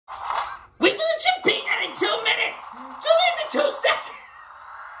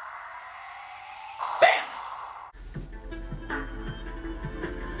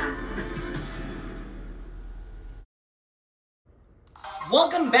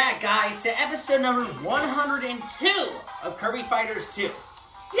Welcome back, guys, to episode number 102 of Kirby Fighters 2.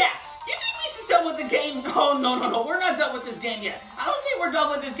 Yeah, you think we're done with the game? Oh, no, we're not done with this game yet. I don't say we're done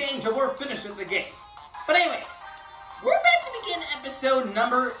with this game till we're finished with the game. But anyways, we're about to begin episode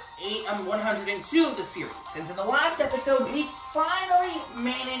number 102 of the series, since in the last episode, we finally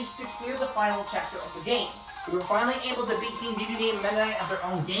managed to clear the final chapter of the game. We were finally able to beat King Dedede and Meta Knight at their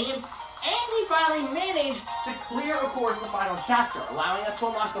own game, and we finally managed to clear, of course, the final chapter, allowing us to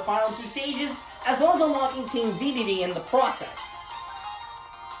unlock the final two stages, as well as unlocking King Dedede in the process.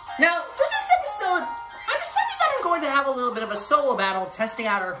 Now, for this episode, I decided that I'm going to have a little bit of a solo battle, testing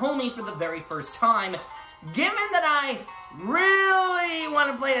out our homie for the very first time, given that I really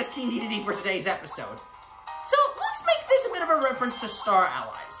want to play as King Dedede for today's episode. So, let's make this a bit of a reference to Star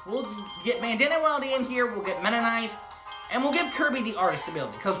Allies. We'll get Bandana Weldy in here, we'll get Meta Knight, and we'll give Kirby the artist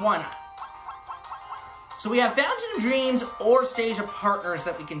ability, because why not? So we have Fountain of Dreams or Stage of Partners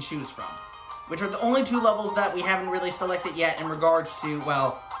that we can choose from, which are the only two levels that we haven't really selected yet in regards to,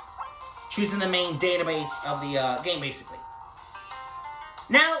 well, choosing the main database of the game, basically.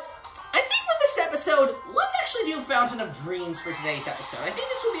 Now, I think for this episode, let's actually do Fountain of Dreams for today's episode. I think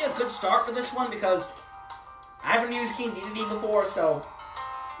this would be a good start for this one because I haven't used King Dedede before, so,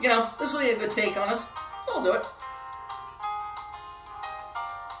 you know, this will be a good take on us. So we'll do it.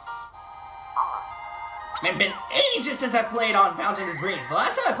 It's been ages since I played on Fountain of Dreams. The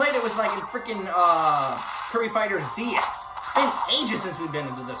last time I played it was like in freaking Kirby Fighters DX. Been ages since we've been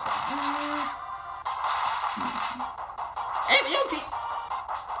into this one. Hey, okay.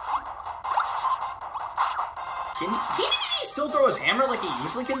 Can Dedede still throw his hammer like he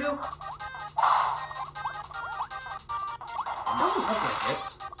usually can do? It doesn't look like it.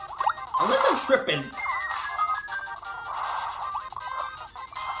 Unless I'm tripping.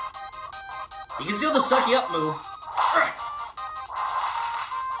 You can steal the sucky up move.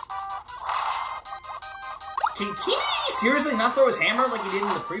 Can Dedede seriously not throw his hammer like he did in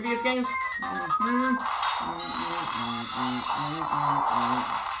the previous games?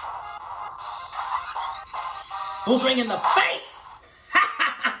 Full swing in the face!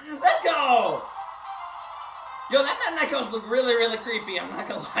 Let's go! Yo, that echoes look really creepy, I'm not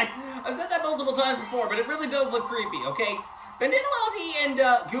gonna lie. I've said that multiple times before, but it really does look creepy, okay? Bandana Weldy and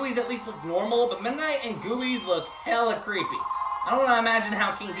Gooey's at least look normal, but Meta Knight and Gooey's look hella creepy. I don't want to imagine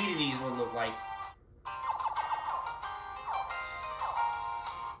how King Dedede's would look like.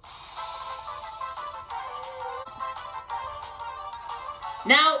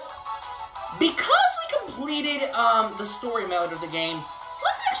 Now, because we completed the story mode of the game,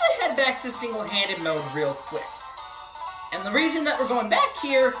 let's actually head back to single-handed mode real quick. And the reason that we're going back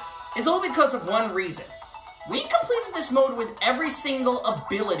here is all because of one reason. We completed this mode with every single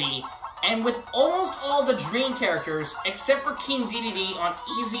ability, and with almost all the dream characters, except for King Dedede on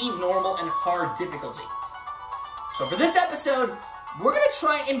easy, normal, and hard difficulty. So for this episode, we're going to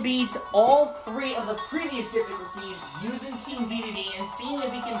try and beat all three of the previous difficulties using King Dedede and seeing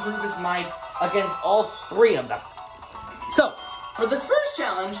if he can prove his might against all three of them. So, for this first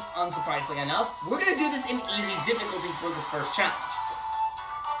challenge, unsurprisingly enough, we're going to do this in easy difficulty for this first challenge.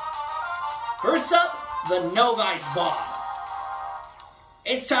 First up, the Novice Bomb.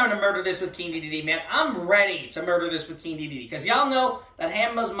 It's time to murder this with King Dedede, man. I'm ready to murder this with King Dedede, because y'all know that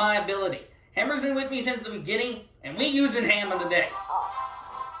Hammer's my ability. Hammer's been with me since the beginning, and we using Hammer today.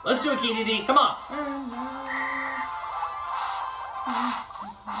 Let's do it, King Dedede. Come on.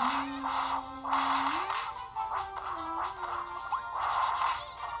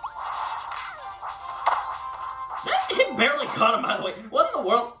 It barely caught him, by the way. What in the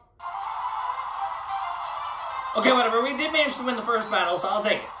world? Okay, whatever. We did manage to win the first battle, so I'll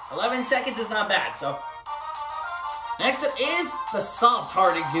take it. 11 seconds is not bad, so. Next up is the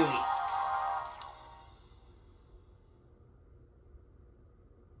soft-hearted Gooey.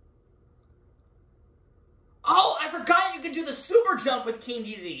 Oh, I forgot you could do the super jump with King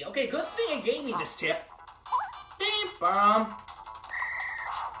Dedede. Okay, good thing it gave me this tip. Bomb.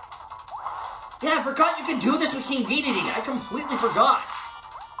 Yeah, I forgot you could do this with King Dedede. I completely forgot.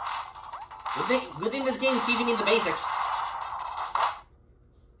 Good thing this game is teaching me the basics. How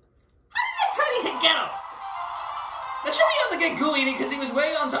did that tiny hit get him? That should be able to get Gooey because he was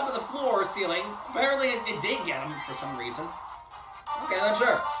way on top of the floor ceiling. Apparently it did get him for some reason. Okay, not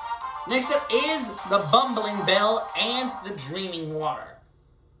sure. Next up is the Bumbling Bell and the Dreaming Water.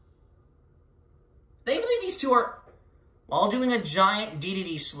 They believe these two are, while doing a giant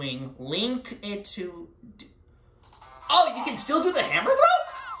Dedede swing, link it to... Oh, you can still do the hammer throw?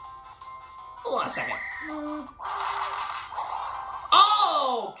 Hold on a second.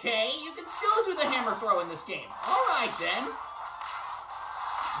 Okay, you can still do the hammer throw in this game. Alright then.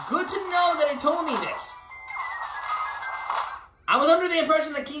 good to know that it told me this. I was under the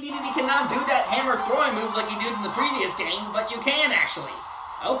impression that King Dedede cannot do that hammer throwing move like he did in the previous games, but you can actually.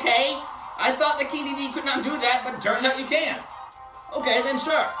 Okay, I thought that King Dedede could not do that, but turns out you can. Okay, then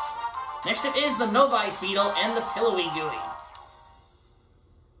sure. Next up is the Novice Beetle and the Pillowy Gooey.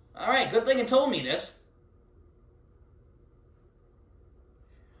 Alright, good thing it told me this.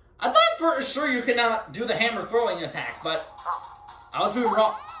 I thought for sure you could not do the hammer throwing attack, but I was moving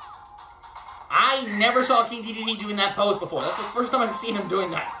wrong. I never saw King Dedede doing that pose before. That's the first time I've seen him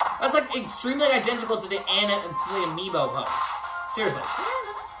doing that. That's like extremely identical to the amiibo pose. Seriously.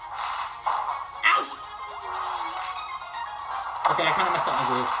 Ouch! Okay, I kind of messed up my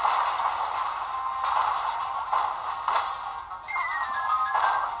groove.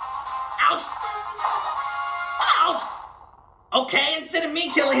 Ouch! Ouch! Okay, instead of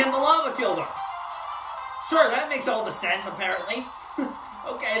me killing him, the lava killed him. Sure, that makes all the sense, apparently.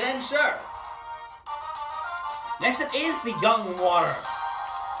 Okay, then sure. Next up is the Young Water.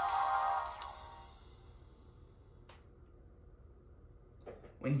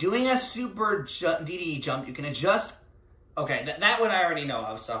 When doing a super DDE jump, you can adjust... Okay, that one I already know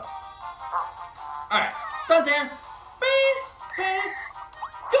of, so... Alright, done there.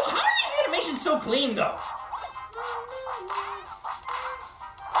 Yo, how are these animations so clean, though?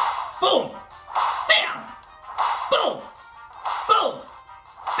 Boom! Bam! Boom! Boom!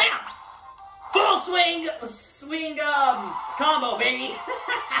 Bam! Full swing combo, baby!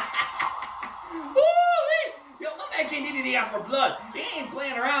 Woo-wee! Yo, my man King Dedede out for blood. He ain't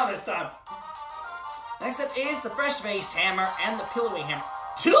playing around this time. Next up is the Fresh-Faced Hammer and the Pillowy Hammer.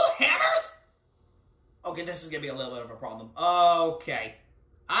 2 hammers? Okay, this is gonna be a little bit of a problem. Okay.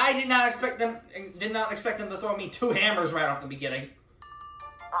 I did not expect them to throw me 2 hammers right off the beginning.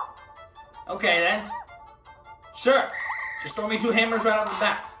 Okay then. Sure. Just throw me 2 hammers right off the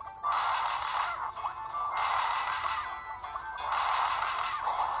bat.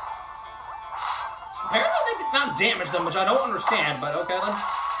 Apparently they did not damage them, which I don't understand, but okay then.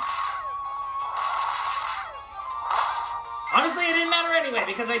 Honestly, it didn't matter anyway,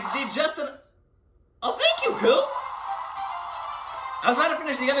 because I did just an... Oh, thank you, Koo! I was about to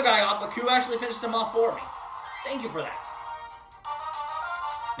finish the other guy off, but Koo actually finished him off for me. Thank you for that.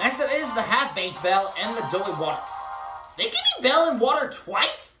 Next up is the Half-Baked Bell and the Doughy Water. They gave me Bell and Water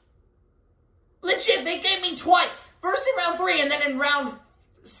twice? Legit, they gave me twice! First in round 3 and then in round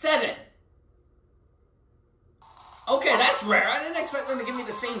 7. Okay, that's rare. I didn't expect them to give me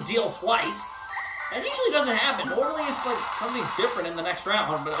the same deal twice. That usually doesn't happen. Normally it's like something different in the next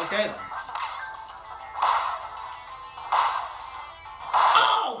round, but okay then.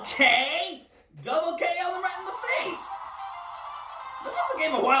 Okay! Double KO them right in the face! It took the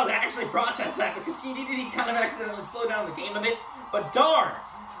game a while to actually process that because King Dedede kind of accidentally slowed down the game a bit. But darn!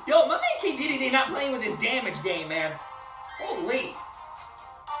 Yo, my man King Dedede not playing with his damage game, man. Holy!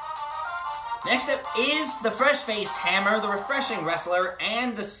 Next up is the Fresh-Faced Hammer, the Refreshing Wrestler,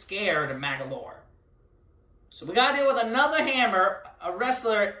 and the Scared Magolor. So we gotta deal with another Hammer, a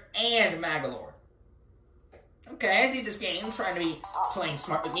Wrestler, and Magolor. Okay, I see this game trying to be playing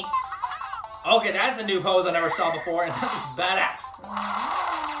smart with me. Okay, that's a new pose I never saw before, and that looks badass.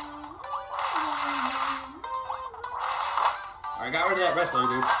 Alright, got rid of that Wrestler,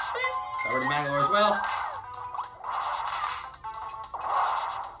 dude. Got rid of Magolor as well.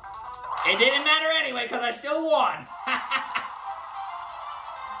 It didn't matter anyway, because I still won.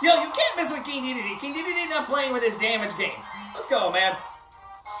 Yo, you can't mess with King Dedede. King Dedede not playing with his damage game. Let's go, man.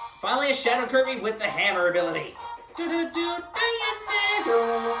 Finally, a Shadow Kirby with the Hammer ability.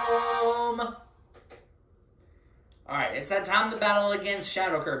 Alright, it's that time to battle against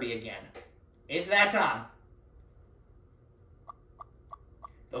Shadow Kirby again. It's that time.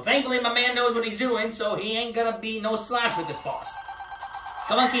 Though thankfully, my man knows what he's doing, so he ain't gonna be no slouch with this boss.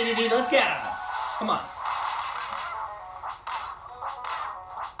 Come on, King Dedede, let's get at him. Come on.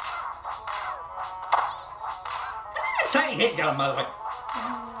 A tiny hit got him, by the way.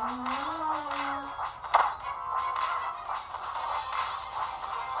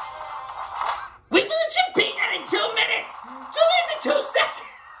 We legit beat that in 2 minutes! 2 minutes and 2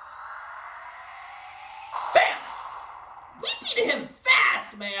 seconds! Bam! We beat him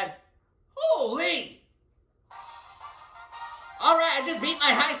fast, man! Holy! Alright, I just beat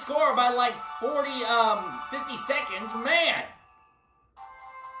my high score by like 50 seconds. Man!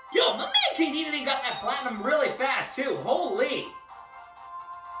 Yo, my man King Dedede got that platinum really fast, too. Holy!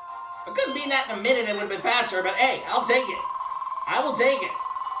 I couldn't beat that in a minute, it would have been faster, but hey, I'll take it. I will take it.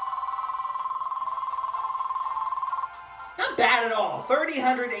 Not bad at all.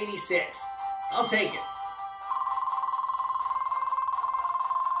 3,086. I'll take it.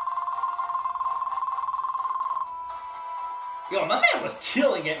 Yo, my man was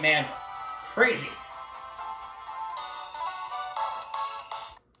killing it, man. Crazy.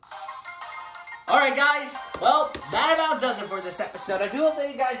 Alright, guys. Well, that about does it for this episode. I do hope that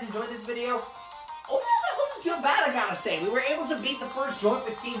you guys enjoyed this video. Overall, that wasn't too bad, I gotta say. We were able to beat the first joint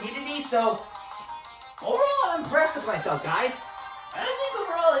with Team Unity, so overall, I'm impressed with myself, guys. I think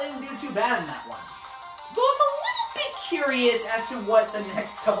overall I didn't do too bad in that one. Though I'm a little bit curious as to what the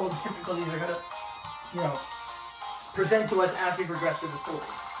next couple of difficulties are gonna, present to us as we progress through the story.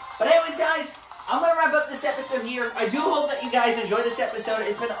 But anyways, guys, I'm gonna wrap up this episode here. I do hope that you guys enjoyed this episode.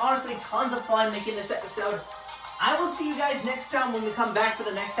 It's been honestly tons of fun making this episode. I will see you guys next time when we come back for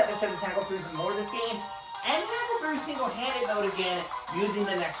the next episode to tackle through some more of this game and tackle through single-handed mode again using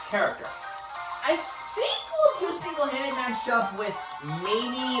the next character. I think we'll do single-handed matchup with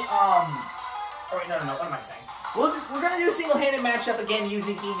maybe, or no, what am I saying? We're gonna do a single-handed matchup again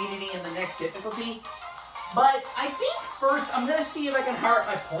using Team Unity in the next difficulty. But I think first I'm gonna see if I can higher up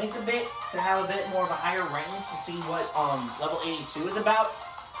my points a bit to have a bit more of a higher range to see what level 82 is about.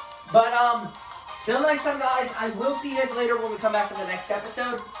 But till next time, guys, I will see you guys later when we come back for the next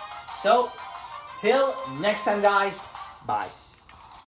episode. So till next time, guys, bye.